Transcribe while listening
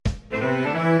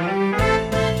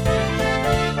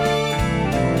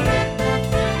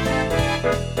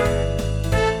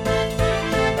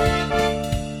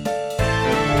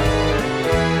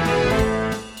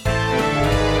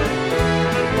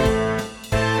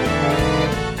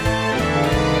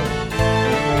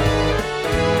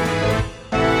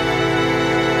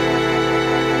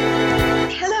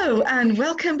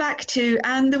Welcome back to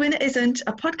And the Winner Isn't,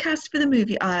 a podcast for the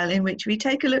movie aisle in which we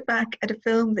take a look back at a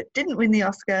film that didn't win the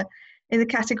Oscar in the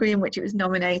category in which it was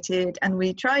nominated, and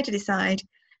we try to decide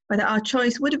whether our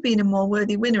choice would have been a more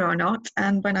worthy winner or not.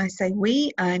 And when I say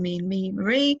we, I mean me,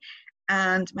 Marie,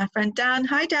 and my friend Dan.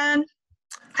 Hi, Dan.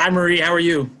 Hi, Marie. How are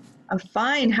you? I'm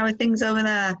fine. How are things over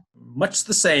there? Much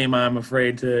the same, I'm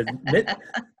afraid to admit.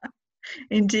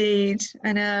 Indeed.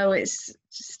 I know, it's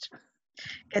just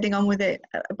getting on with it.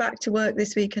 Back to work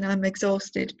this week and I'm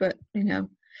exhausted, but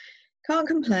can't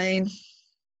complain.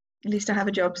 At least I have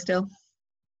a job still.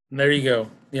 There you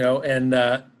go.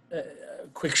 And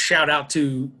quick shout out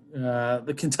to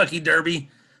the Kentucky Derby,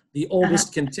 the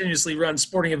oldest continuously run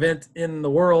sporting event in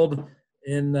the world,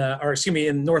 in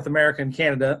North America and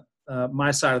Canada,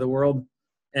 my side of the world,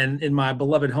 and in my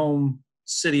beloved home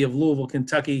city of Louisville,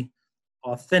 Kentucky.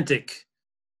 Authentic.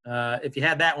 If you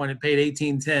had that one, it paid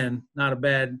 $18.10. Not a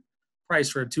bad price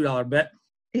for a $2 bet.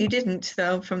 You didn't,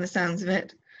 though, from the sounds of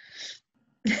it.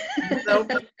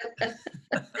 Nope.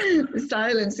 The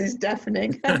silence is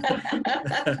deafening.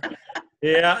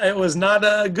 Yeah, it was not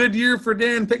a good year for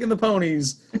Dan picking the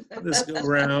ponies this go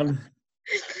round.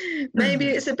 Maybe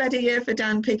it's a better year for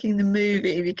Dan picking the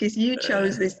movie because you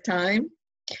chose this time.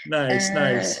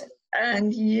 Nice.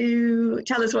 And you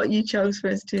tell us what you chose for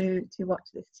us to watch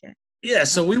this year. Yeah,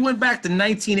 so we went back to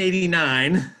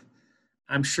 1989.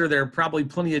 I'm sure there are probably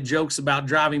plenty of jokes about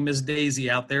Driving Miss Daisy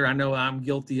out there. I know I'm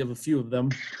guilty of a few of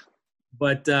them.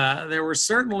 But there were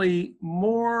certainly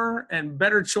more and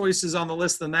better choices on the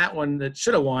list than that one that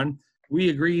should have won. We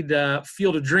agreed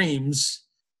Field of Dreams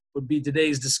would be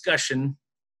today's discussion,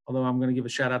 although I'm going to give a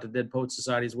shout-out to Dead Poets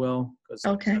Society as well, because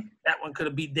that one could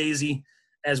have beat Daisy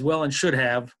as well and should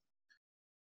have.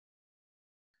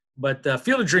 But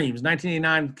Field of Dreams,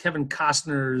 1989, Kevin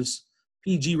Costner's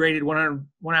PG-rated 1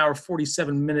 hour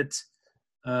 47-minute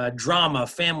drama,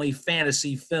 family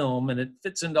fantasy film, and it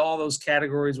fits into all those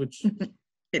categories, which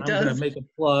I'm going to make a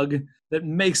plug that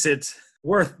makes it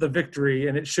worth the victory,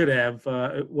 and it should have.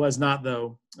 It was not,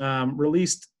 though.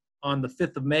 Released on the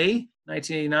 5th of May,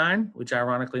 1989, which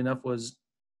ironically enough was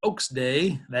Oaks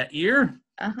Day that year.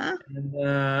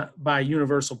 And by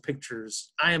Universal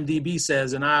Pictures. IMDb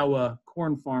says an Iowa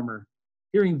corn farmer,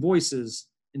 hearing voices,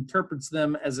 interprets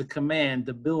them as a command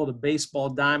to build a baseball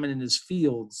diamond in his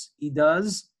fields. He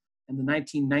does, and the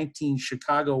 1919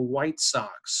 Chicago White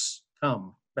Sox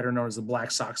come, better known as the Black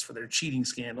Sox for their cheating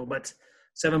scandal, but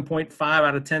 7.5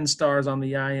 out of 10 stars on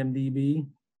the IMDb.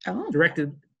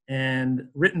 Directed and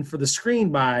written for the screen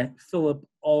by Philip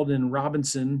Alden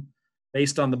Robinson,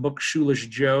 based on the book Shoeless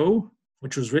Joe,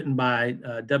 which was written by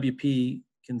W.P.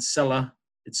 Kinsella.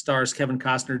 It stars Kevin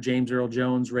Costner, James Earl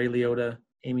Jones, Ray Liotta,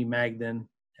 Amy Magden,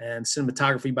 and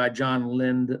cinematography by John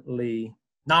Lindley.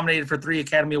 Nominated for 3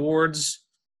 Academy Awards,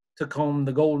 took home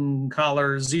the Golden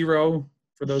Collar 0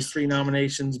 for those 3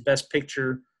 nominations, Best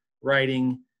Picture,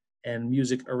 Writing, and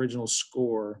Music Original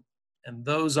Score. And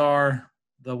those are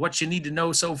the what you need to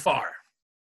know so far.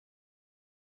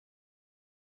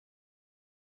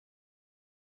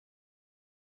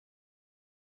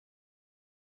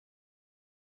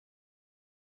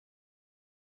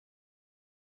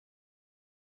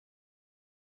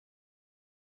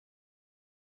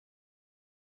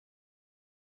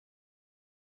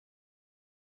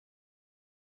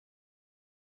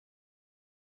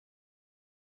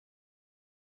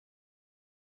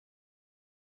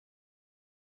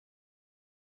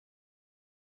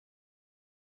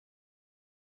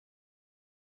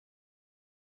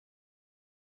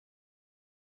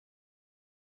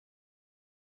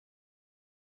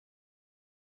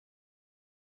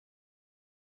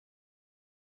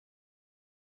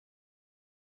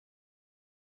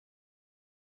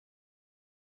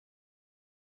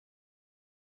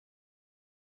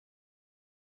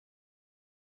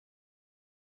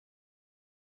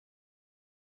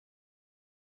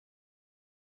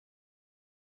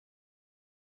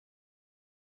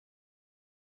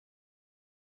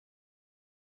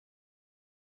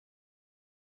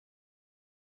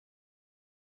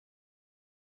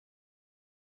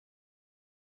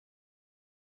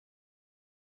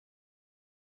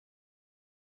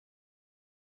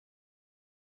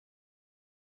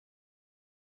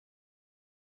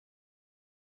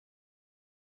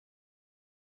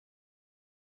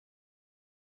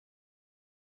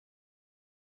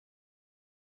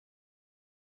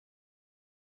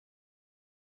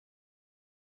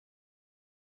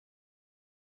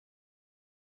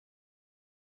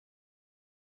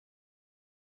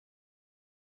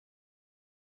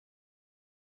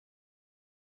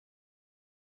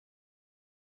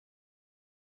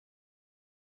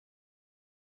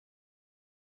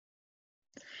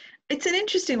 It's an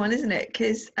interesting one, isn't it?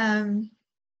 Because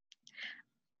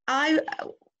I've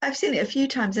seen it a few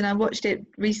times, and I watched it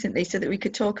recently so that we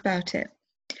could talk about it.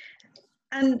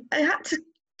 And I had to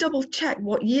double check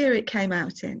what year it came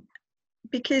out in,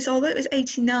 because although it was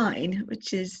 89,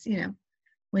 which is,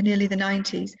 we're nearly the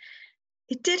 90s,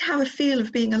 it did have a feel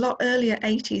of being a lot earlier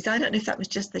 80s. I don't know if that was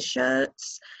just the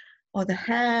shirts or the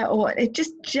hair, or it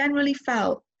just generally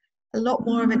felt a lot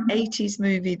more of an 80s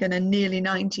movie than a nearly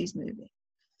 90s movie.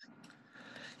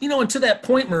 And to that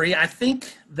point, Marie, I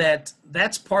think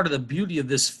that's part of the beauty of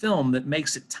this film that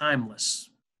makes it timeless.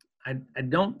 I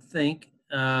don't think,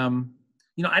 I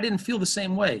didn't feel the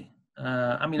same way.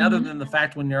 Other than the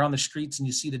fact when you're on the streets and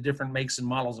you see the different makes and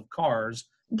models of cars,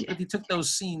 if you took those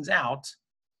scenes out,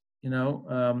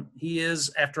 he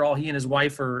is, after all, he and his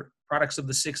wife are products of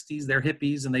the 60s. They're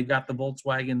hippies, and they've got the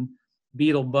Volkswagen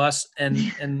Beetle bus.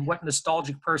 And what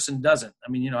nostalgic person doesn't?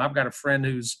 I've got a friend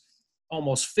who's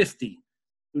almost 50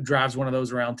 who drives one of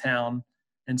those around town.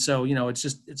 And so, it's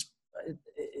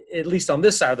at least on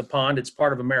this side of the pond, it's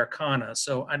part of Americana.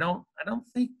 So I don't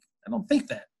think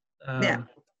that.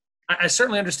 I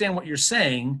certainly understand what you're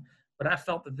saying, but I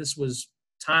felt that this was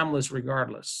timeless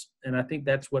regardless. And I think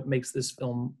that's what makes this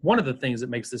film, one of the things that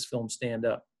makes this film stand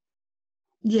up.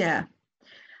 Yeah,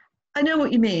 I know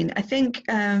what you mean. I think,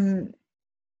 I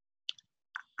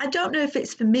don't know if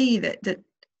it's for me that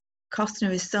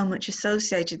Costner is so much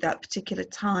associated with that particular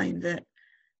time that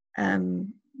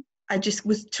I just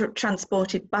was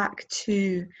transported back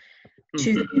to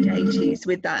the mid-80s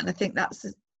with that. And I think that's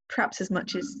perhaps as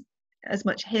much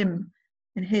him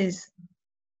and his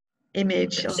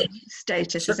image or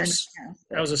status as anything else.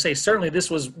 I was going to say, certainly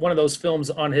this was one of those films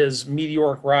on his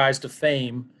meteoric rise to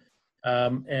fame,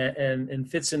 and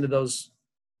fits into those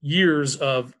years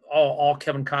of all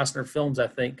Kevin Costner films, I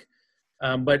think.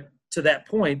 But to that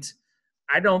point,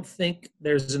 I don't think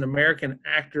there's an American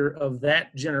actor of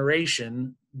that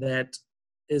generation that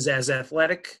is as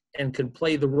athletic and can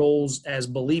play the roles as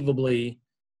believably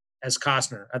as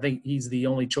Costner. I think he's the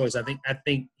only choice. I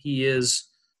think he is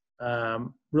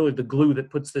really the glue that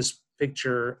puts this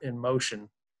picture in motion.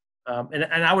 And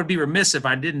I would be remiss if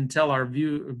I didn't tell our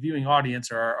viewing audience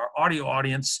or our audio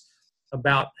audience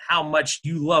about how much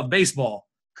you love baseball.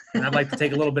 And I'd like to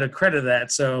take a little bit of credit of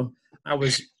that. So I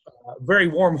was very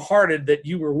warm-hearted that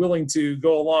you were willing to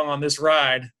go along on this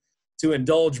ride to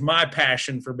indulge my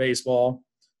passion for baseball,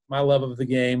 my love of the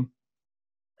game.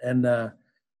 And I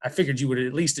figured you would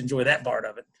at least enjoy that part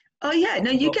of it. Oh, yeah. No,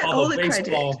 you get all the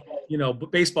baseball, credit.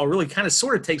 But baseball really kind of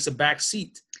sort of takes a back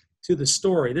seat to the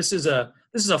story. This is a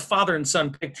father and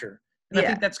son picture. And I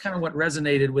think that's kind of what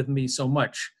resonated with me so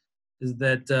much, is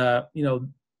that,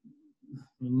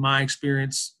 my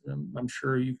experience, I'm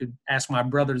sure you could ask my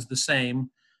brothers the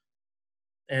same,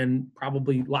 and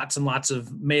probably lots and lots of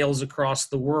males across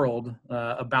the world,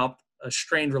 about a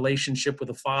strained relationship with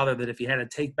a father that if you had to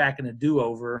take back in a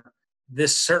do-over,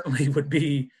 this certainly would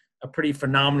be a pretty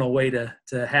phenomenal way to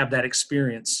have that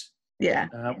experience. Yeah.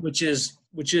 Which is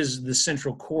the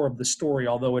central core of the story,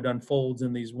 although it unfolds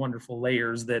in these wonderful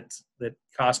layers that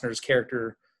Costner's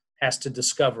character has to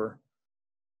discover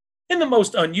in the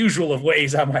most unusual of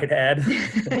ways, I might add.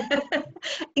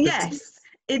 Yes,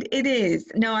 it is.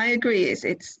 No, I agree.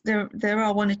 It's there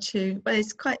are one or two, but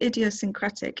it's quite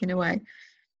idiosyncratic in a way.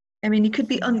 I mean, you could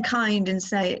be unkind and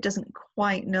say it doesn't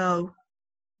quite know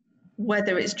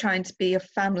whether it's trying to be a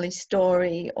family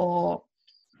story or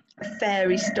a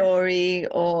fairy story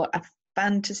or a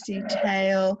fantasy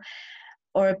tale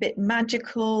or a bit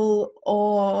magical,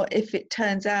 or if it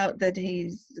turns out that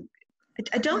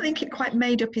I don't think it quite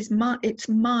made up its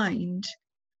mind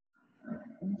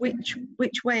which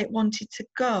way it wanted to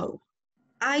go.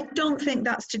 I don't think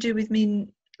that's to do with me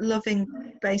loving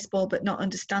baseball but not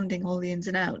understanding all the ins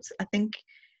and outs. I think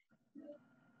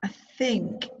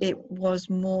it was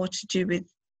more to do with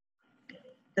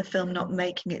the film not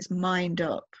making its mind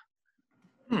up.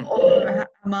 Or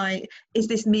is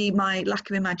this my lack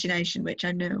of imagination, which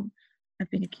I know I've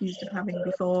been accused of having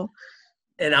before.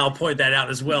 And I'll point that out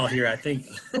as well here. I think,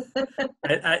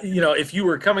 if you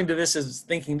were coming to this as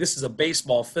thinking this is a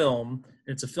baseball film,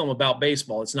 it's a film about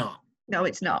baseball. It's not. No,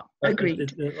 it's not.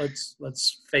 Agreed.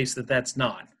 Let's face that that's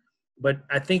not. But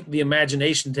I think the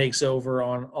imagination takes over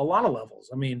on a lot of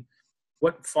levels. I mean,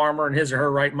 what farmer in his or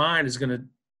her right mind is going to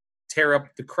tear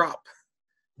up the crop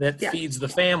that feeds the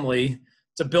family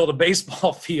to build a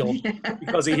baseball field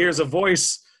because he hears a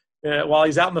voice while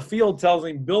he's out in the field tells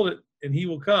him, build it and he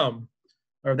will come.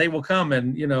 Or they will come,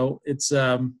 and it's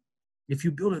if you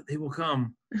build it, they will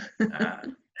come.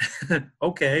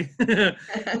 Okay.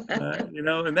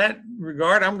 In that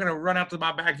regard, I'm going to run out to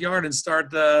my backyard and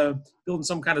start building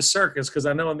some kind of circus, because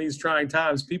I know in these trying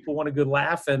times, people want a good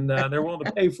laugh, and they're willing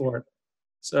to pay for it.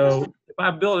 So if I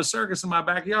build a circus in my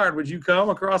backyard, would you come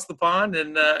across the pond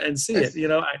and see it?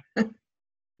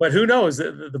 But who knows?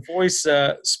 The voice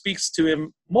speaks to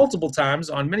him multiple times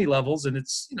on many levels, and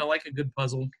it's, like a good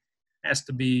puzzle, has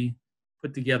to be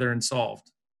put together and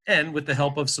solved. And with the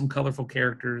help of some colorful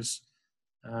characters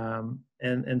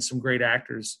and some great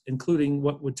actors, including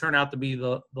what would turn out to be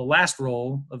the last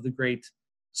role of the great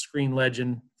screen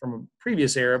legend from a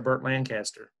previous era, Burt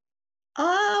Lancaster.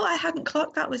 Oh, I hadn't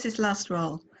clocked that was his last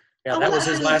role. Yeah, that was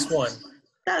his last one.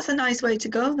 That's a nice way to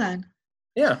go then.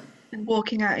 Yeah. And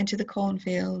walking out into the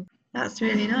cornfield. That's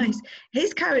really nice.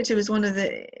 His character was one of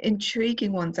the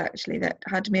intriguing ones, actually, that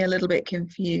had me a little bit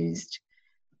confused.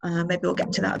 Maybe we'll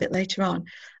get to that a bit later on.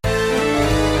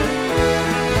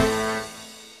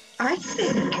 I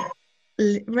think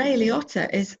Ray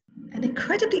Liotta is an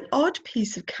incredibly odd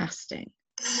piece of casting.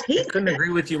 I couldn't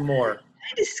agree with you more.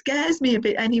 It scares me a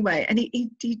bit anyway, and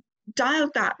he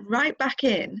dialed that right back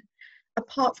in,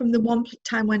 apart from the one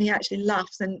time when he actually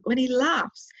laughs. And when he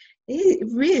laughs, it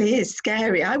really is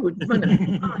scary. I would run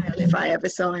a mile if I ever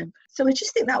saw him. So I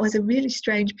just think that was a really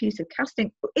strange piece of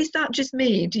casting. Is that just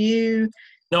me? Do you?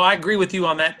 No, I agree with you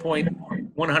on that point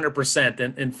 100%.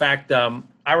 And in fact,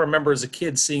 I remember as a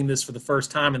kid seeing this for the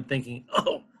first time and thinking,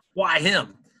 oh, why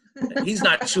him? He's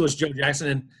not Shoeless Joe Jackson.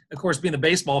 And of course, being a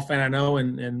baseball fan, I know,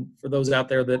 and for those out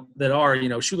there that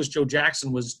are, Shoeless Joe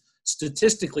Jackson was,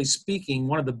 statistically speaking,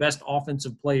 one of the best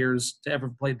offensive players to ever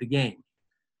play the game.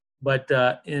 But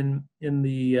in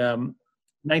the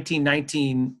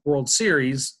 1919 World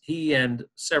Series, he and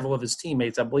several of his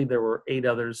teammates, I believe there were 8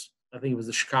 others, I think it was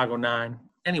the Chicago 9.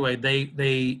 Anyway,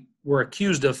 they were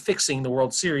accused of fixing the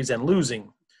World Series and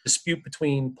losing. Dispute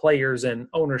between players and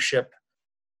ownership.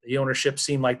 The ownership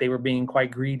seemed like they were being quite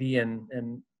greedy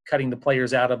and cutting the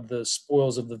players out of the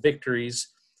spoils of the victories.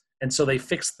 And so they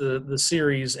fixed the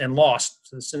series and lost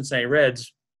to the Cincinnati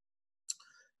Reds.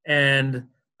 And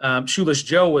Shoeless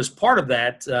Joe was part of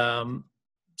that.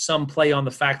 Some play on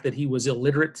the fact that he was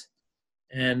illiterate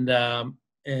and had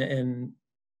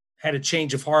a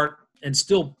change of heart and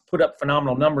still put up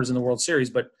phenomenal numbers in the World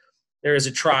Series. But there is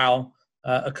a trial.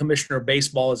 A commissioner of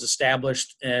baseball is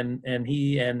established, and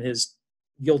he and his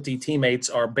guilty teammates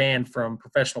are banned from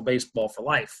professional baseball for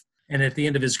life. And at the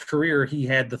end of his career, he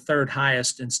had the 3rd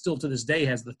highest, and still to this day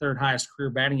has the 3rd highest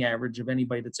career batting average of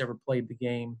anybody that's ever played the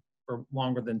game for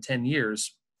longer than 10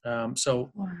 years.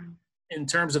 So in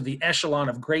terms of the echelon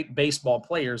of great baseball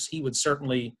players, he would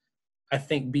certainly, I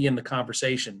think, be in the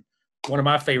conversation. One of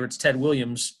my favorites, Ted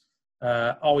Williams,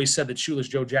 always said that Shoeless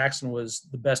Joe Jackson was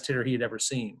the best hitter he had ever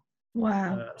seen.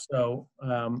 Wow. So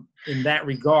in that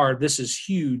regard, this is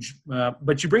huge.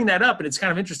 But you bring that up, and it's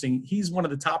kind of interesting. He's one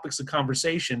of the topics of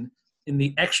conversation in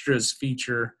the extras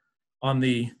feature on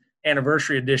the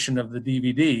anniversary edition of the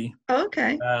DVD.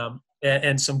 Okay.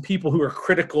 And some people who are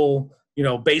critical,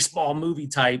 baseball movie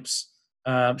types.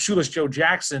 Shoeless Joe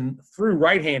Jackson threw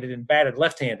right-handed and batted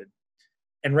left-handed.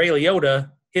 And Ray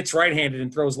Liotta hits right-handed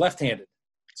and throws left-handed.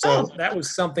 So that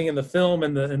was something in the film,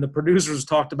 and the producers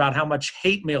talked about how much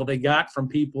hate mail they got from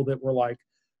people that were like,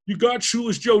 you got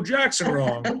Shoeless Joe Jackson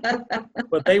wrong.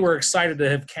 But they were excited to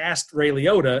have cast Ray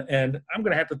Liotta, and I'm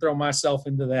going to have to throw myself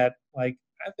into that. Like,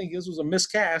 I think this was a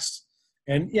miscast.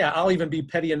 And, yeah, I'll even be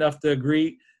petty enough to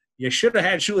agree you should have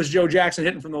had Shoeless Joe Jackson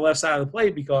hitting from the left side of the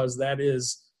plate, because that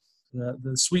is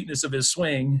the sweetness of his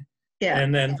swing. Yeah.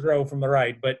 And then throw from the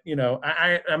right. But,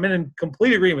 I'm in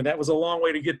complete agreement. That was a long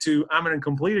way to get to. I'm in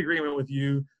complete agreement with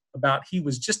you about he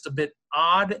was just a bit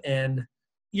odd and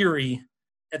eerie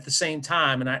at the same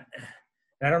time. And I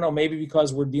don't know, maybe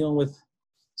because we're dealing with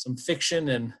some fiction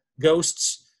and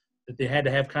ghosts, that they had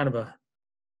to have kind of a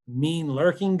mean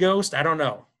lurking ghost. I don't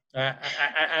know.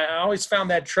 I always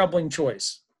found that troubling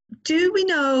choice. Do we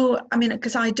know,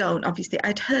 because I don't, obviously.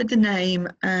 I'd heard the name.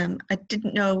 I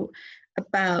didn't know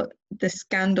about the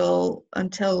scandal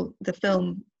until the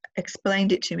film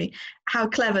explained it to me. How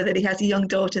clever that he has a young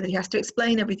daughter that he has to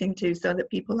explain everything to, so that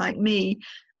people like me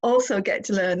also get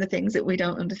to learn the things that we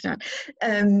don't understand.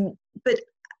 But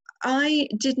I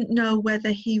didn't know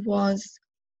whether he was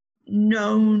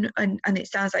known, and it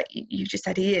sounds like you just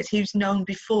said he is. He was known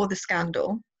before the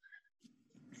scandal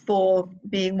for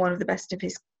being one of the best of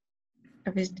his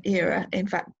era, in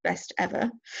fact, best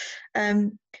ever.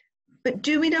 But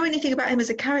do we know anything about him as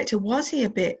a character? Was he a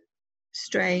bit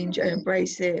strange and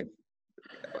abrasive?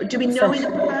 Do we know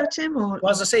anything about him? Or?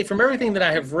 Well, as I say, from everything that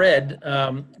I have read,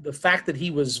 the fact that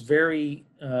he was very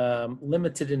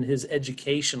limited in his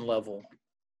education level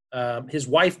His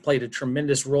wife played a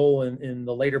tremendous role in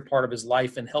the later part of his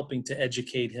life in helping to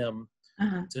educate him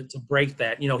to break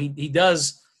that. You know, he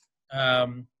does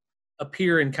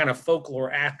appear in kind of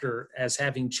folklore after as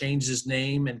having changed his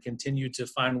name and continued to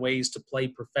find ways to play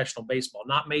professional baseball,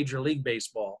 not Major League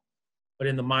Baseball, but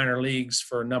in the minor leagues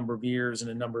for a number of years in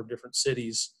a number of different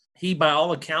cities. He, by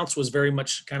all accounts, was very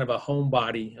much kind of a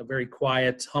homebody, a very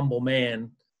quiet, humble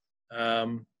man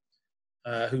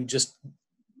who just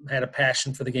had a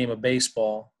passion for the game of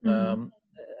baseball.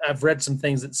 I've read some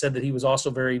things that said that he was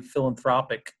also very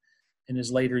philanthropic in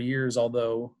his later years,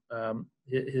 although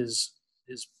his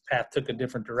path took a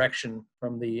different direction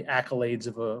from the accolades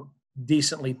of a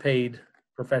decently paid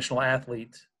professional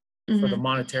athlete for the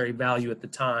monetary value at the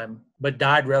time, but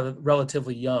died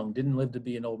relatively young, didn't live to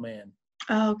be an old man.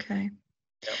 Okay.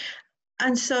 Yep.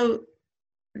 And so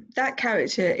that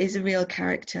character is a real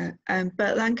character,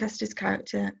 but Lancaster's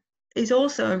character is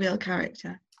also a real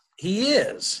character. He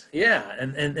is, yeah.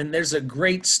 And there's a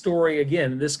great story.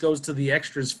 Again, this goes to the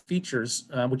extras features,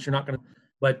 which you're not going to,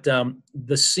 but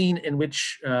the scene in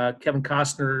which Kevin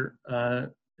Costner,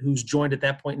 who's joined at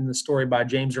that point in the story by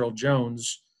James Earl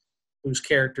Jones, whose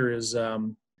character is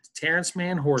Terrence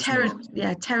Mann, Horseman. Terrence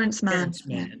Mann. Terrence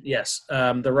Mann, yes.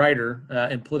 The writer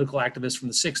and political activist from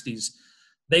the 60s.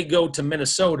 They go to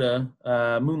Minnesota,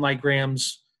 Moonlight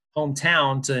Graham's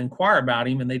hometown, to inquire about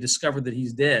him, and they discover that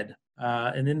he's dead.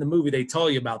 And in the movie, they tell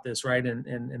you about this, right?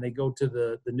 And they go to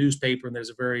the newspaper, and there's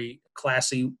a very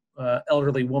classy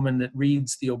elderly woman that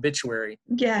reads the obituary.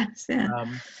 Yes, yeah.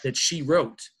 That she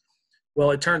wrote.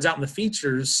 Well, it turns out in the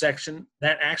features section,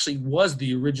 that actually was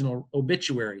the original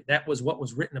obituary. That was what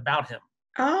was written about him.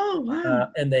 Oh, wow.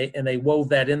 And they wove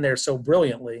that in there so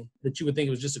brilliantly that you would think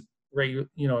it was just a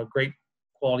great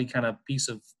quality kind of piece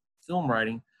of film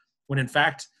writing, when in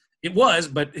fact it was,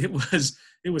 but it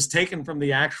was taken from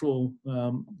the actual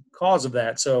cause of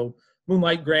that. So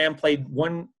Moonlight Graham played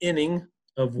one inning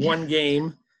of one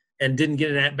game and didn't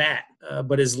get an at-bat,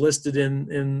 but is listed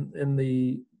in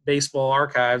the baseball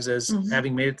archives as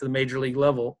having made it to the major league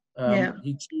level.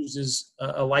 He chooses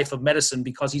a life of medicine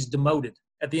because he's demoted.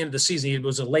 At the end of the season, it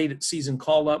was a late season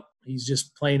call-up. He's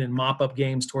just playing in mop-up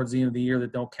games towards the end of the year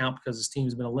that don't count because his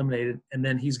team's been eliminated. And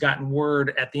then he's gotten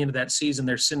word at the end of that season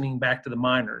they're sending him back to the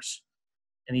minors.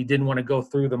 And he didn't want to go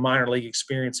through the minor league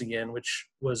experience again, which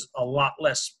was a lot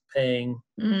less paying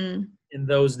in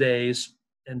those days.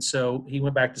 And so he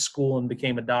went back to school and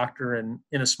became a doctor in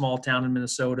a small town in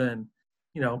Minnesota. And,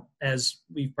 you know, as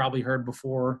we've probably heard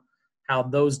before, how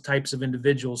those types of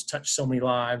individuals touch so many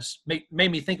lives.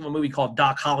 Made me think of a movie called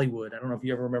Doc Hollywood. I don't know if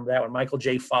you ever remember that one. Michael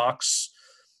J. Fox,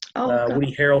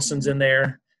 Woody Harrelson's in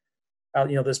there.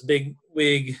 This big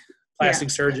wig plastic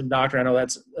surgeon doctor. I know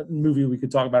that's a movie we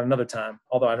could talk about another time,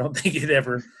 although I don't think it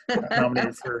ever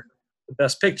nominated for the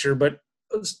best picture, but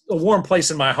it's a warm place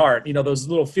in my heart. You know, those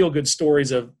little feel-good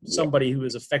stories of somebody who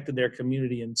has affected their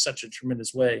community in such a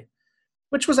tremendous way,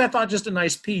 which was, I thought, just a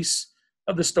nice piece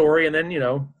of the story. And then, you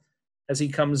know, as he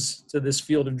comes to this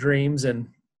field of dreams and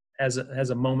has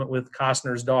a moment with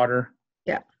Costner's daughter,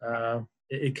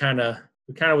 it kind of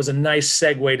was a nice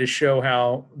segue to show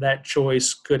how that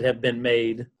choice could have been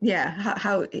made. Yeah,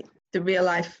 how the real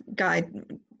life guy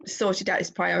sorted out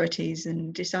his priorities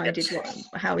and decided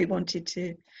how he wanted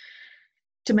to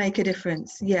make a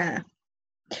difference. Yeah.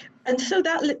 And so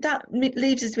that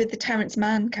leaves us with the Terrence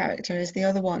Mann character as the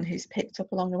other one who's picked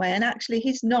up along the way. And actually,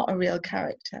 he's not a real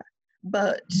character,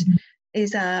 but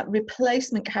is a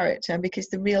replacement character because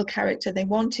the real character they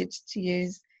wanted to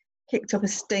use kicked up a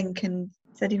stink and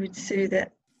said he would sue the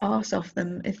arse off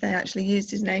them if they actually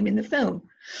used his name in the film.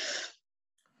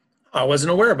 I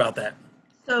wasn't aware about that.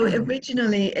 So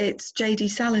originally it's J.D.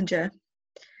 Salinger,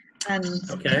 and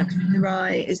The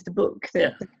Rye is the book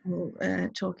that we're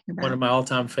talking about. One of my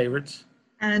all-time favorites.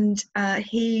 And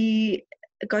he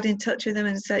got in touch with him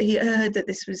and said he heard that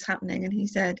this was happening, and he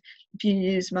said, if you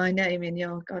use my name in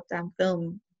your goddamn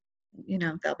film, you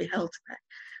know, they'll be held to pay.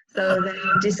 So they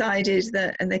decided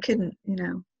that, and they couldn't, you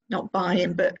know, not buy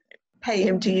him, but pay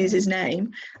him to use his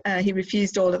name. He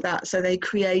refused all of that. So they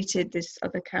created this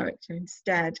other character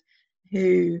instead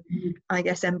who I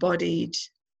guess embodied,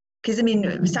 because I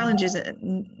mean, Salinger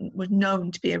was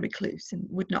known to be a recluse and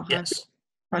would not have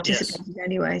participated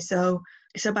anyway. So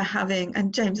by having,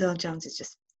 and James Earl Jones is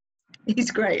just, he's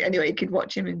great. Anyway, you could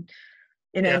watch him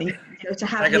in any, you know, to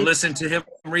have. I could listen to him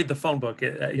read the phone book.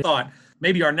 You thought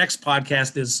maybe our next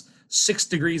podcast is 6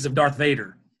 Degrees of Darth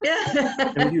Vader. Yeah.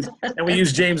 and we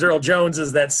use James Earl Jones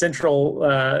as that central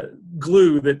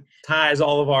glue that ties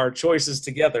all of our choices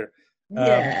together.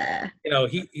 You know,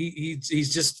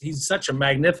 he's such a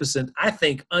magnificent, I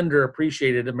think,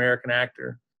 underappreciated American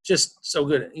actor. just so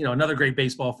good. Another great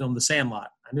baseball film, The Sandlot.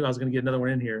 I knew I was going to get another one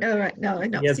in here. Oh, right. No,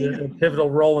 I've not He has seen a it. pivotal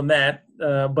role in that.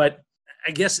 But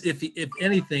I guess if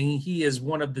anything, he is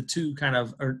one of the two kind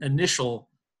of initial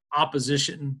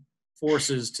opposition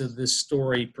forces to this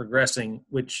story progressing,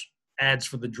 which adds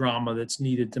for the drama that's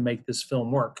needed to make this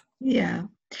film work. Yeah.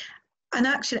 And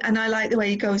I like the way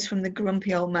he goes from the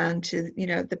grumpy old man to,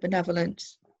 the benevolent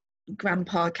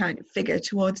grandpa kind of figure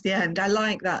towards the end. I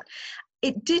like that.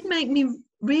 It did make me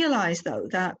realize, though,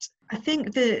 that I think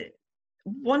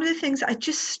one of the things I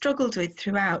just struggled with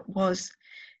throughout was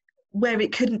where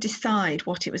it couldn't decide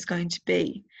what it was going to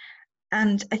be.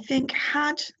 And I think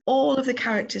had all of the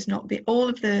characters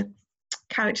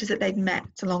that they'd met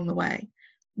along the way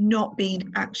not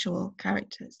been actual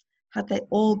characters, had they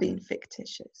all been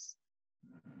fictitious,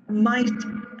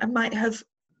 I might have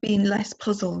been less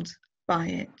puzzled by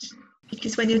it.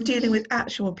 Because when you're dealing with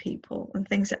actual people and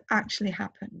things that actually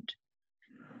happened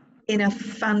in a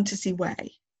fantasy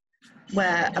way,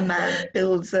 where a man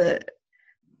builds a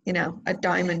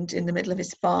diamond in the middle of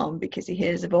his farm because he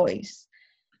hears a voice.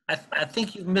 I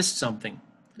think you've missed something.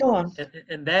 Go on.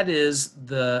 And that is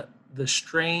the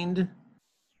strained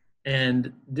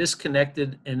and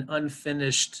disconnected and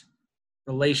unfinished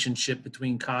relationship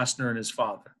between Costner and his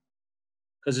father.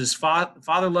 Because his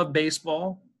father loved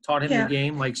baseball, taught him the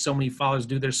game like so many fathers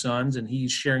do their sons, and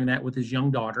he's sharing that with his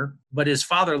young daughter. But his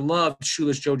father loved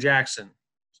Shoeless Joe Jackson.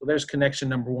 So there's connection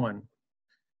number one.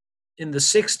 In the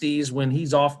 60s, when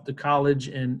he's off to college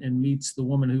and meets the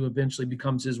woman who eventually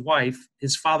becomes his wife,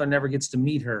 his father never gets to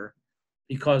meet her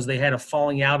because they had a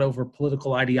falling out over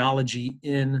political ideology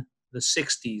in the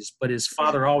 60s. But his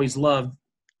father always loved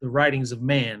the writings of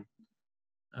Mann,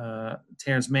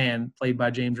 Terrence Mann, played by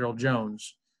James Earl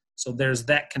Jones. So there's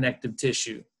that connective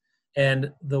tissue.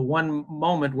 And the one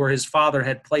moment where his father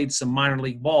had played some minor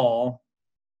league ball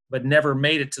but never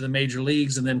made it to the major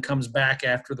leagues, and then comes back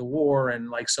after the war and,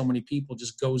 like so many people,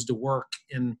 just goes to work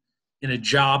in a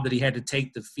job that he had to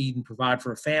take to feed and provide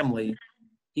for a family.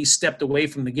 He stepped away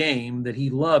from the game that he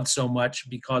loved so much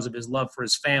because of his love for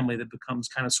his family that becomes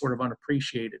kind of sort of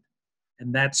unappreciated.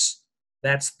 And that's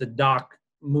the Doc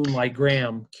Moonlight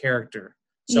Graham character.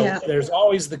 So there's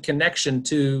always the connection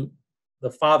to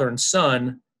the father and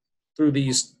son through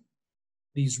these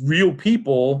real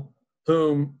people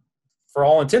whom, for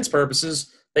all intents and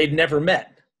purposes, they'd never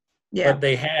met. Yeah. But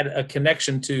they had a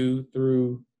connection to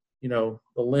through, the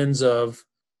lens of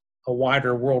a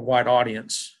wider worldwide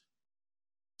audience.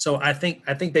 So I think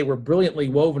they were brilliantly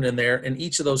woven in there, and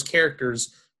each of those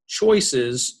characters'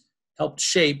 choices helped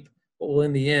shape what will,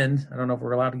 in the end, I don't know if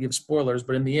we're allowed to give spoilers,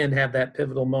 but in the end have that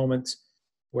pivotal moment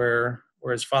where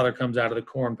his father comes out of the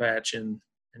corn patch and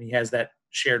he has that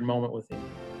shared moment with him.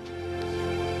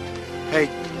 Hey,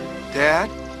 Dad?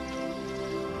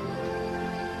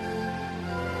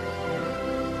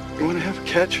 You want to have a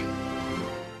catch?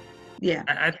 Yeah.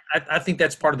 I think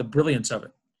that's part of the brilliance of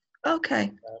it.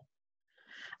 Okay.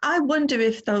 I wonder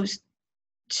if those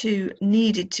two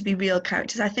needed to be real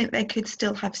characters. I think they could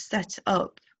still have set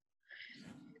up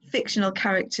fictional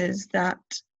characters that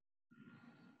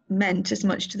meant as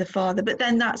much to the father, but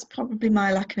then that's probably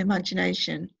my lack of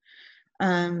imagination.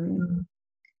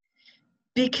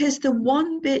 Because the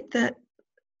one bit that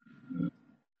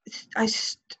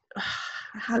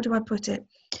how do I put it?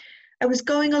 I was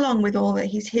going along with all that.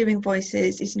 He's hearing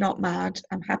voices. He's not mad.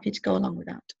 I'm happy to go along with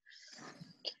that.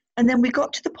 And then we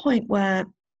got to the point where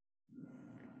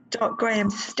Doc Graham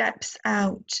steps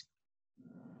out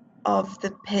of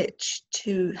the pitch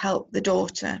to help the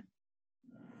daughter.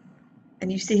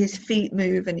 And you see his feet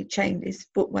move and his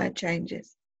footwear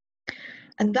changes.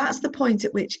 And that's the point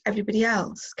at which everybody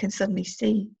else can suddenly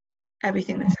see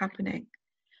everything that's happening.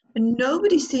 And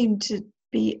nobody seemed to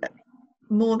be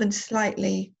more than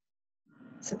slightly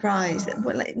surprised.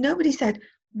 Nobody said,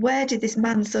 where did this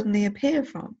man suddenly appear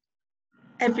from?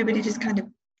 Everybody just kind of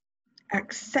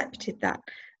accepted that.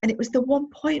 And it was the one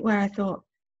point where I thought,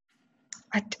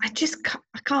 I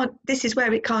can't, this is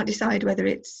where it can't decide whether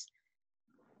it's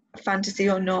a fantasy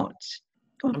or not.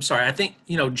 I'm sorry. I think,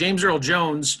 James Earl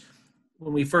Jones,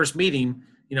 when we first meet him,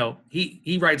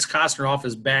 he writes Costner off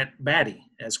as batty,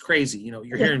 as crazy.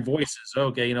 You're hearing voices.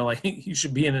 Okay, like you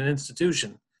should be in an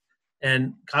institution.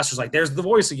 And Costner's like, there's the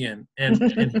voice again. And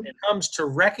it comes to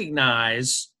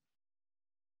recognize,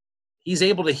 he's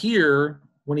able to hear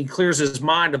when he clears his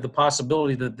mind of the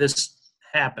possibility that this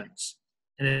happens.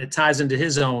 And it ties into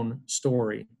his own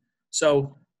story.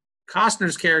 So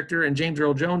Costner's character and James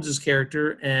Earl Jones's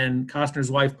character and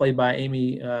Costner's wife, played by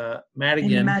Amy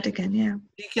Madigan. Amy Madigan, yeah.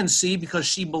 She can see because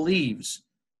she believes.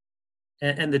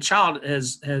 And the child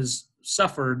has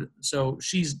suffered, so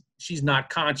she's not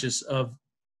conscious of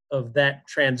that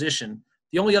transition.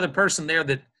 The only other person there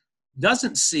that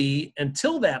doesn't see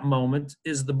until that moment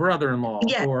is the brother-in-law,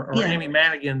 or Amy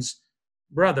Madigan's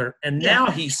brother, and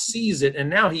now he sees it, and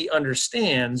now he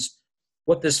understands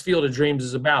what this Field of Dreams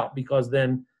is about, because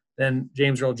then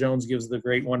James Earl Jones gives the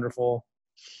great, wonderful,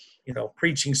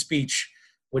 preaching speech,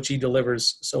 which he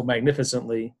delivers so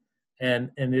magnificently,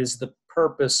 and is the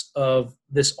purpose of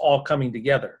this all coming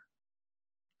together.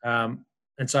 And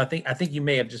so I think you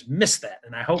may have just missed that,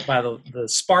 and I hope by the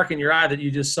spark in your eye that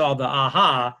you just saw, the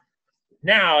aha,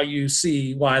 now you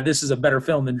see why this is a better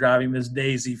film than Driving Miss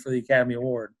Daisy for the Academy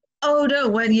Award. Oh no,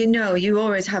 well, you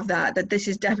always have that this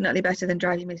is definitely better than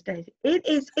Driving Miss Daisy.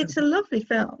 It's a lovely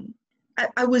film.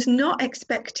 I was not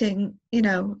expecting,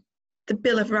 the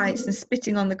Bill of Rights and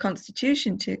spitting on the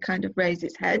Constitution to kind of raise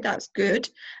its head. That's good.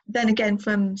 Then again,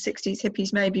 from 60s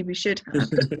hippies, maybe we should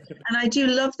have. And I do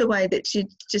love the way that she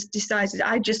just decided,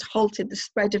 I just halted the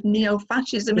spread of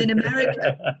neo-fascism in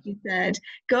America. She said,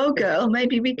 go girl,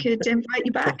 maybe we could invite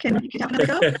you back and we could have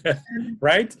another go.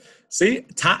 Right? See,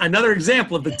 another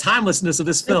example of the timelessness of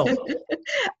this film.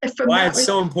 Why it's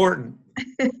so important.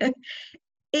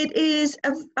 It is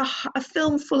a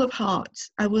film full of heart.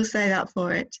 I will say that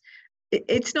for it.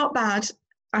 It's not bad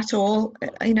at all.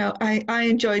 I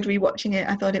enjoyed rewatching it.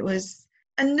 I thought it was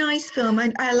a nice film.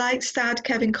 I liked sad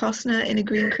Kevin Costner in a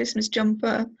green Christmas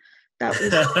jumper. That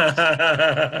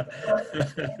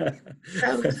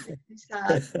was really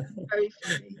sad. Very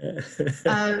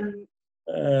funny.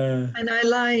 And I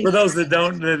like, for those that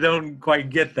don't quite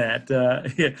get that,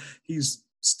 he's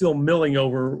still milling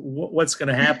over what's going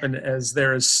to happen as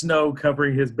there is snow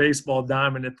covering his baseball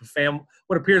diamond at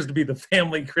what appears to be the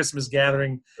family Christmas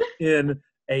gathering in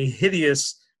a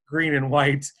hideous green and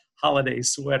white holiday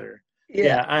sweater.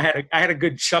 Yeah, I had a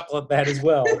good chuckle at that as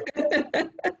well.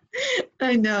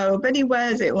 I know, but he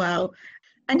wears it well.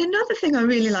 And another thing I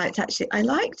really liked, actually, I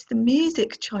liked the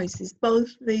music choices.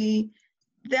 They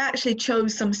actually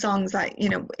chose some songs, like,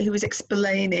 he was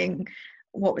explaining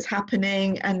what was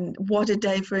happening, and What a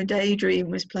Day for a Daydream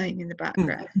was playing in the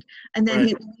background. And then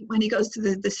when he goes to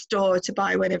the store to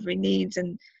buy whatever he needs,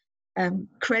 and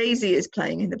Crazy is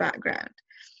playing in the background.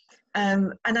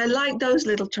 And I like those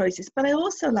little choices, but I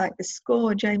also like the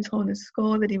score, James Horner's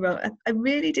score that he wrote. I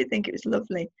really did think it was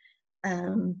lovely.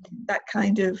 That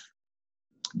kind of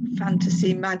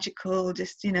fantasy, magical,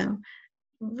 just,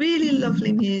 really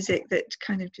lovely music that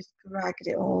kind of just dragged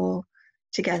it all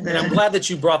together. And I'm glad that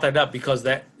you brought that up, because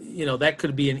that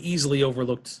could be an easily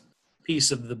overlooked piece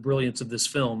of the brilliance of this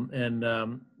film. And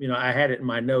I had it in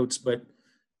my notes, but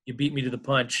you beat me to the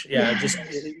punch.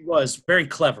 It was very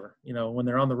clever. When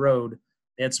they're on the road,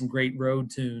 they had some great road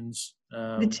tunes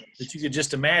that you could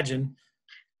just imagine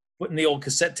putting the old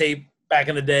cassette tape back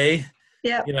in the day.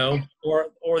 Yeah.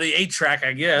 Or the 8-track,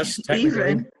 I guess,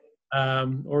 technically,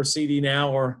 or CD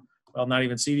now, or not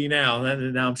even CD now.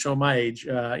 Now I'm showing my age.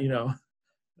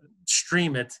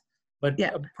 Stream it, but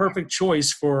a perfect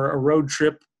choice for a road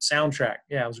trip soundtrack.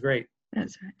 Yeah, it was great.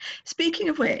 That's right. Speaking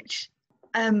of which,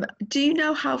 do you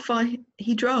know how far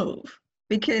he drove?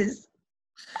 Because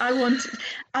I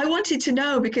wanted to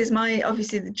know, because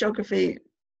obviously the geography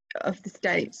of the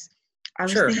States, I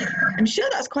was thinking, I'm sure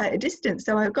that's quite a distance.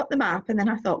 So I got the map, and then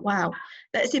I thought, wow,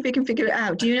 let's see if we can figure it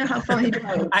out. Do you know how far he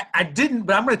drove? I didn't,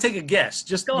 but I'm going to take a guess.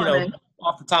 Just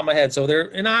off the top of my head. So they're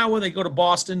in Iowa. They go to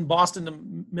Boston to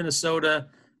Minnesota,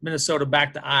 Minnesota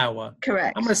back to Iowa.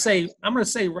 Correct. I'm going to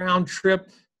say round trip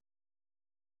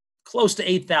close to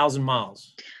 8,000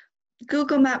 miles.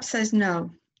 Google Maps says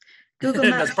no. Google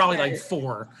Maps that's probably like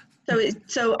 4.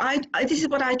 So I this is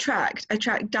what I tracked. I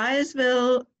tracked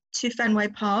Dyersville to Fenway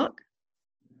Park,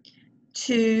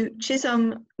 to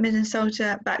Chisholm,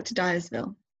 Minnesota, back to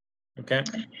Dyersville. Okay.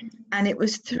 And it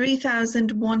was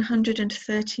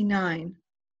 3,139.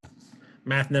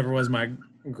 Math never was my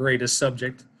greatest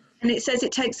subject. And it says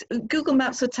Google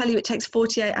Maps will tell you it takes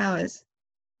 48 hours.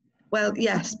 Well,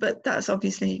 yes, but that's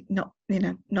obviously not,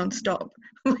 non-stop.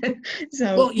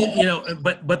 So. Well,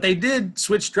 but they did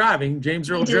switch driving. James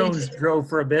Earl Jones drove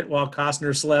for a bit while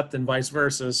Costner slept, and vice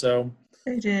versa. So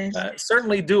they did.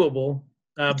 Certainly doable,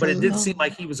 but it did seem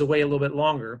like he was away a little bit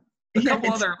longer. A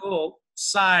couple other little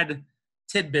side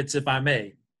tidbits, if I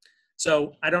may.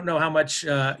 So I don't know how much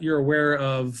you're aware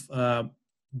of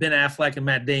Ben Affleck and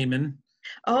Matt Damon.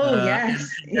 Oh,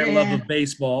 yes. Their love of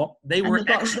baseball. They were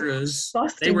extras.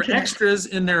 They were extras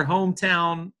in their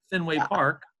hometown Fenway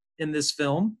Park in this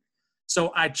film.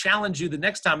 So I challenge you the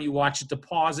next time you watch it to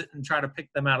pause it and try to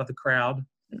pick them out of the crowd.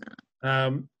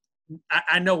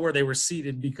 I know where they were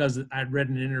seated because I'd read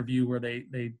an interview where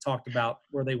they talked about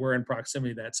where they were in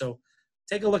proximity to that. So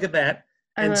take a look at that.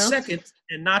 I And will. second,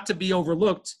 and not to be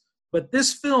overlooked, but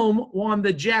this film won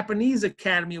the Japanese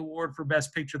Academy Award for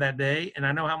Best Picture that day. And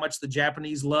I know how much the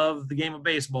Japanese love the game of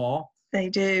baseball. They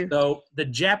do. So the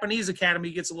Japanese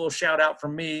Academy gets a little shout out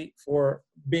from me for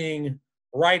being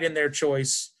right in their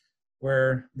choice,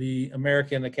 where the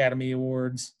American Academy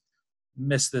Awards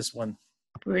missed this one.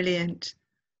 Brilliant.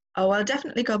 Oh, I'll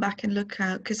definitely go back and look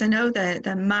out, because I know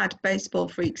they're mad baseball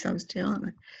freaks, those two, aren't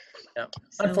they? Yeah.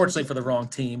 So- Unfortunately for the wrong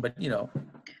team, but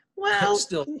Well,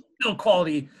 still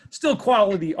quality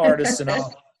artists, and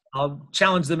I'll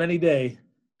challenge them any day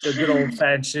to a good old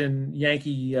fashioned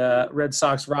Yankee Red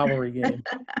Sox rivalry game.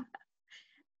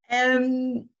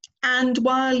 and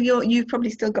while you've probably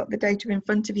still got the data in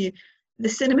front of you, the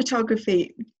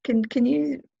cinematography, can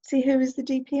you see who is the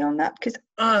DP on that? Because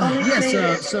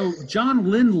Yes, so John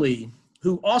Lindley,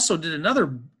 who also did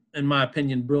another, in my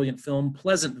opinion, brilliant film,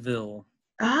 Pleasantville.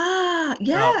 yeah,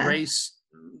 About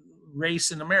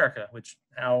race in America, which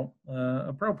how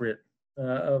appropriate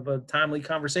of a timely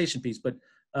conversation piece. But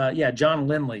John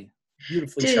Lindley,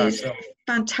 beautifully shot film.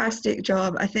 Fantastic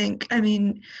job, I think. I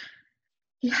mean,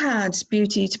 he had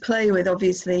beauty to play with,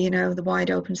 obviously, the wide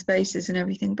open spaces and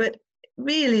everything, but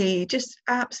really just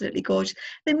absolutely gorgeous.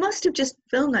 They must have just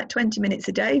filmed like 20 minutes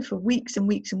a day for weeks and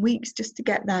weeks and weeks just to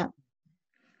get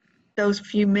those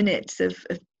few minutes of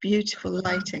beautiful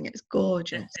lighting. It's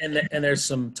gorgeous. And there's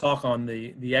some talk on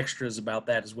the extras about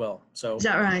that as well. So is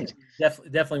that right?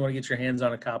 Definitely want to get your hands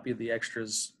on a copy of the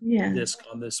extras disc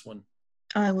on this one.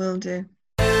 I will do.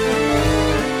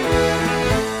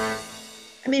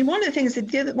 I mean, one of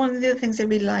the other things I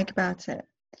really like about it,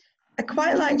 I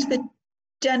quite liked the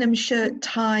denim shirt,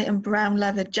 tie, and brown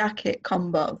leather jacket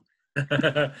combo.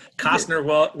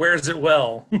 Costner wears it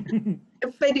well.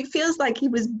 But it feels like he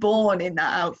was born in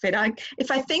that outfit.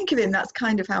 If I think of him, that's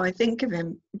kind of how I think of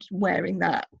him, wearing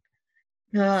that.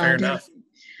 Fair enough.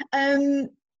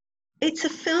 It's a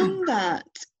film that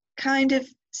kind of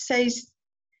says,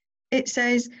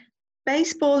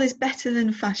 baseball is better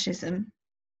than fascism.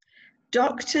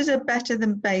 Doctors are better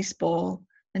than baseball,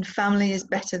 and family is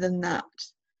better than that.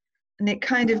 And it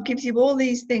kind of gives you all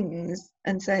these things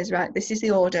and says, right, this is the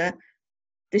order.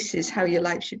 This is how your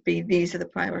life should be. These are the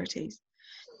priorities.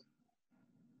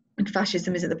 And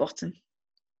fascism is at the bottom.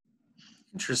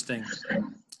 Interesting.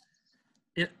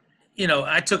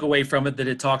 I took away from it that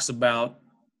it talks about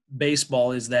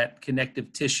baseball is that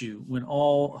connective tissue. When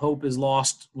all hope is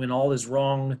lost, when all is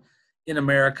wrong in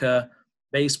America,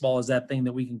 baseball is that thing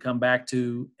that we can come back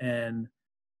to, and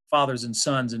fathers and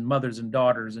sons and mothers and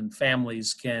daughters and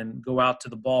families can go out to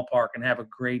the ballpark and have a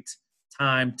great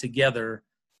time together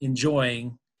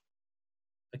enjoying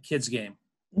a kid's game.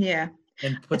 Yeah.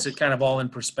 And puts it kind of all in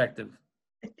perspective.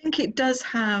 I think it does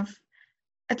have,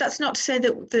 that's not to say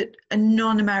that a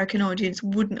non-American audience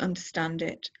wouldn't understand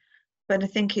it, but I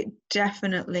think it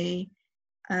definitely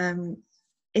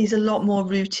is a lot more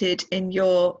rooted in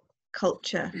your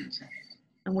culture.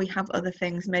 And we have other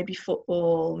things, maybe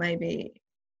football, maybe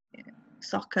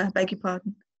soccer, beg your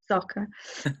pardon, soccer.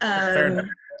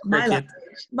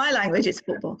 My language is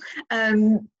football.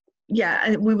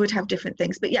 We would have different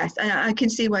things. But yes, I can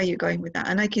see where you're going with that.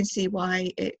 And I can see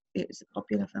why it's a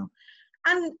popular film.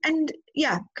 And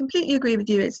yeah, completely agree with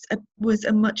you. It was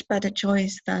a much better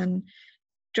choice than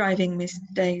Driving Miss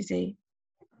Daisy.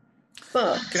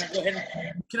 But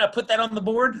can I put that on the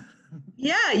board?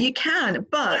 Yeah, you can.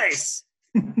 But nice.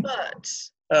 But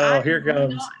here it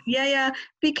comes.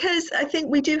 Because I think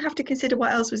we do have to consider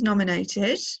what else was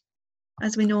nominated,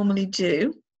 as we normally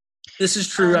do. This is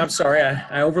true. I'm sorry,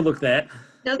 I overlooked that.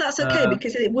 No, that's okay,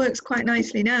 because it works quite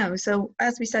nicely now. So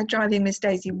as we said, Driving Miss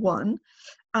Daisy won.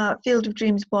 Field of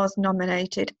Dreams was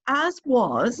nominated, as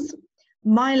was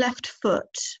My Left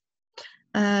Foot,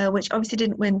 which obviously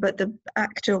didn't win, but the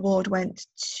actor award went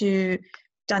to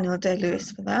Daniel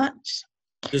Day-Lewis for that.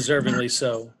 Deservingly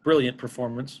so. Brilliant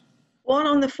performance. One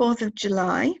on the 4th of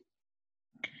July,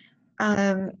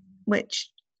 which,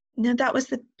 that was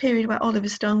the period where Oliver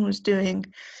Stone was doing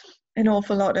an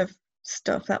awful lot of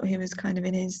stuff, that he was kind of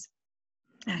in his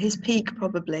peak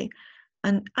probably.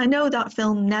 And I know that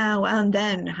film now and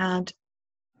then had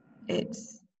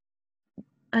its,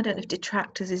 I don't know if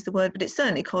detractors is the word, but it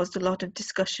certainly caused a lot of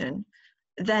discussion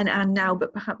then and now,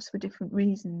 but perhaps for different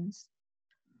reasons.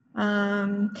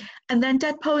 And then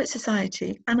Dead Poets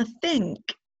Society. And I think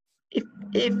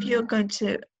if you're going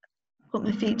to put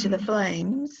my feet to the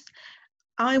flames,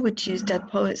 I would choose Dead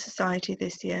Poets Society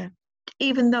this year,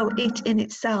 even though it in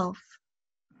itself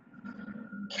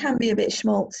can be a bit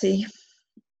schmaltzy.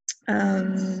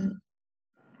 And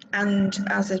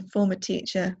as a former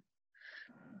teacher,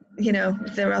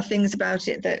 there are things about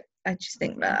it that I just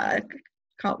think that I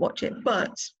can't watch it.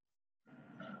 But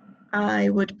I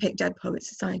would pick Dead Poets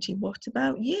Society. What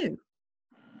about you?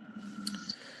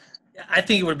 I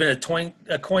think it would have been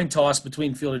a coin toss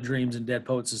between Field of Dreams and Dead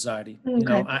Poets Society. Okay. You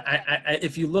know,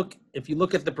 if you look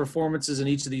at the performances in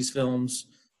each of these films,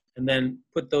 and then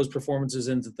put those performances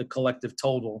into the collective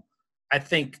total, I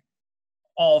think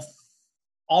all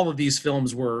of these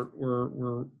films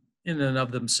were in and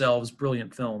of themselves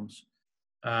brilliant films.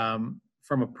 From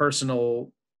a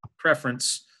personal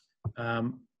preference,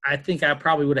 I think I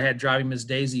probably would have had Driving Miss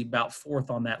Daisy about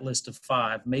fourth on that list of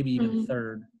 5, maybe even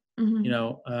third. Mm-hmm. You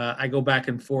know, I go back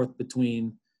and forth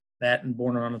between that and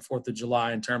Born on the 4th of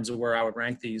July in terms of where I would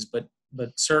rank these, but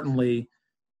certainly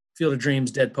Field of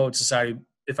Dreams, Dead Poets Society.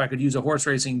 If I could use a horse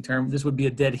racing term, this would be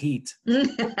a dead heat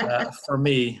for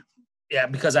me. Yeah,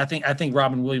 because I think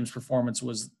Robin Williams' performance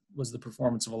was the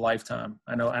performance of a lifetime.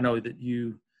 I know that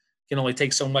you can only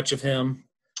take so much of him,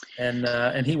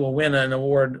 and he will win an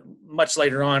award much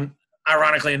later on,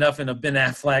 ironically enough, in a Ben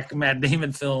Affleck, Matt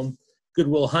Damon film, Good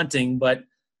Will Hunting. But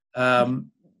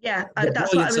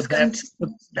that's what I was going to.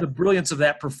 The brilliance of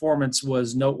that performance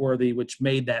was noteworthy, which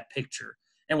made that picture.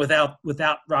 And without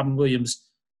Robin Williams,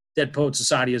 Dead Poets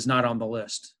Society is not on the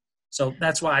list. So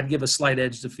that's why I'd give a slight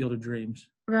edge to Field of Dreams.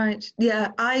 Right. Yeah,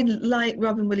 I like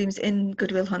Robin Williams in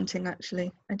Good Will Hunting,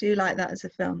 actually. I do like that as a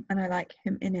film, and I like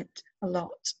him in it a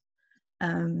lot.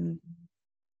 I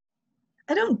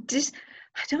don't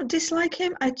dislike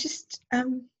him. I just I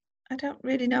don't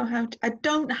really know how to, I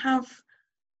don't have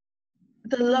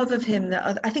the love of him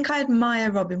that I think I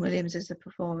admire Robin Williams as a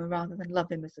performer rather than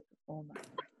love him as a performer.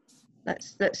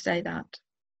 Let's say that.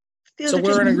 So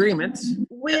we're in agreement.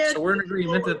 We're in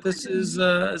agreement that this is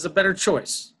a better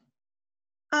choice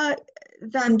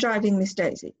than Driving Miss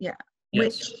Daisy. Yeah.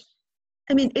 Yes. Which,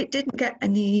 I mean, it didn't get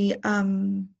any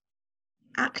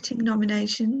acting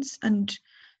nominations, and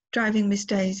Driving Miss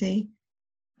Daisy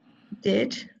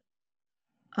did.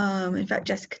 In fact,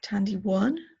 Jessica Tandy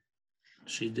won.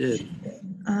 She did.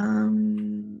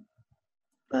 And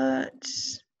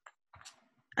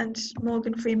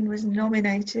Morgan Freeman was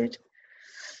nominated.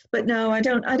 But no, I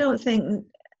don't think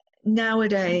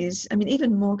nowadays, I mean,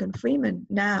 even Morgan Freeman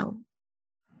now,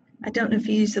 I don't know if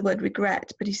he used the word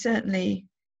regret, but he certainly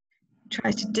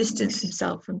tries to distance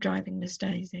himself from Driving Miss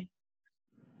Daisy.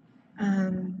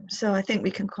 So I think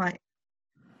we can quite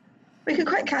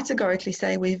categorically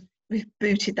say we've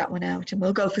booted that one out, and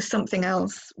we'll go for something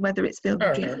else, whether it's Field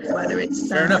of Dreams, whether it's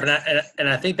fair enough. And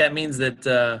I think that means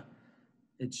that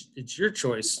it's your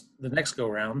choice the next go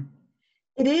round.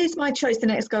 It is my choice the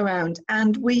next go round,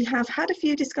 and we have had a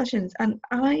few discussions, and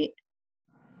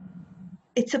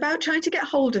it's about trying to get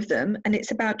hold of them, and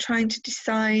it's about trying to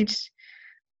decide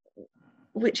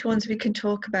which ones we can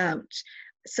talk about.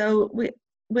 So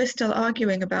we're still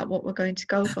arguing about what we're going to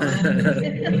go for. So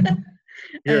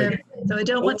I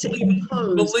don't want to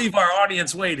impose. We'll leave our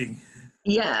audience waiting.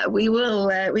 Yeah, we will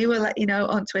let you know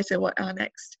on Twitter what our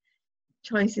next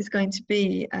choice is going to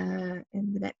be in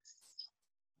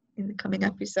the coming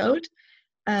episode.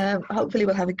 Hopefully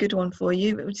we'll have a good one for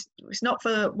you. It's not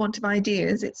for want of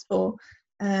ideas, it's for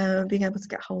being able to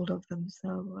get hold of them.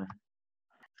 So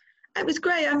it was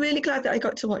great. I'm really glad that I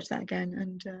got to watch that again,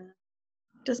 and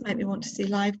it does make me want to see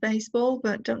live baseball,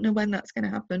 but don't know when that's going to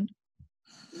happen.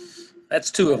 That's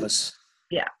 2 of us.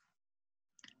 Yeah.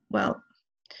 Well,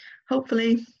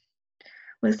 hopefully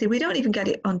we'll see. We don't even get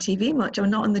it on TV much, or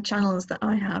not on the channels that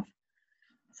I have.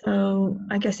 So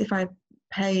I guess if I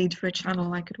paid for a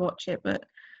channel, I could watch it, but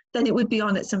then it would be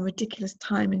on at some ridiculous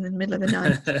time in the middle of the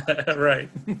night. Right.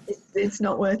 It's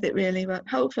not worth it really, but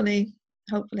hopefully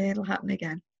it'll happen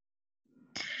again.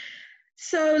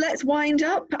 So let's wind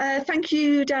up. Thank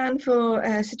you, Dan,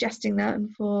 for suggesting that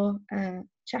and for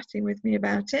chatting with me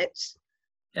about it.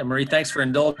 Yeah, Marie, thanks for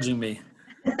indulging me.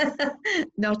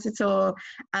 Not at all.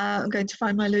 I'm going to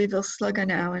find my Louisville Slugger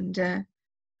now and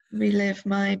relive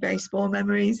my baseball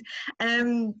memories.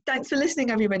 Thanks for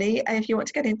listening, everybody. If you want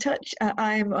to get in touch,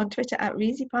 I'm on Twitter at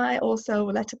ReezyPie,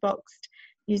 also letterboxed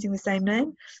using the same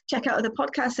name. Check out other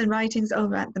podcasts and writings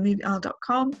over at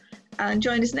themovieaisle.com, and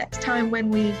join us next time when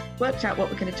we've worked out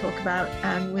what we're going to talk about,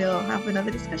 and we'll have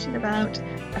another discussion about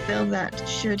a film that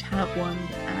should have won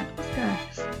an Oscar.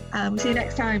 See you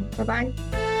next time. Bye-bye.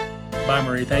 Bye,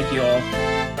 Marie. Thank you all.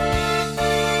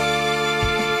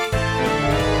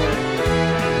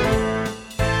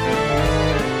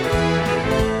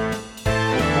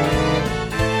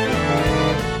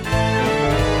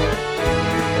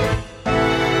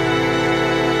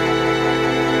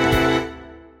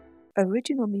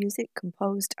 Original music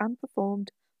composed and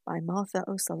performed by Martha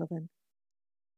O'Sullivan.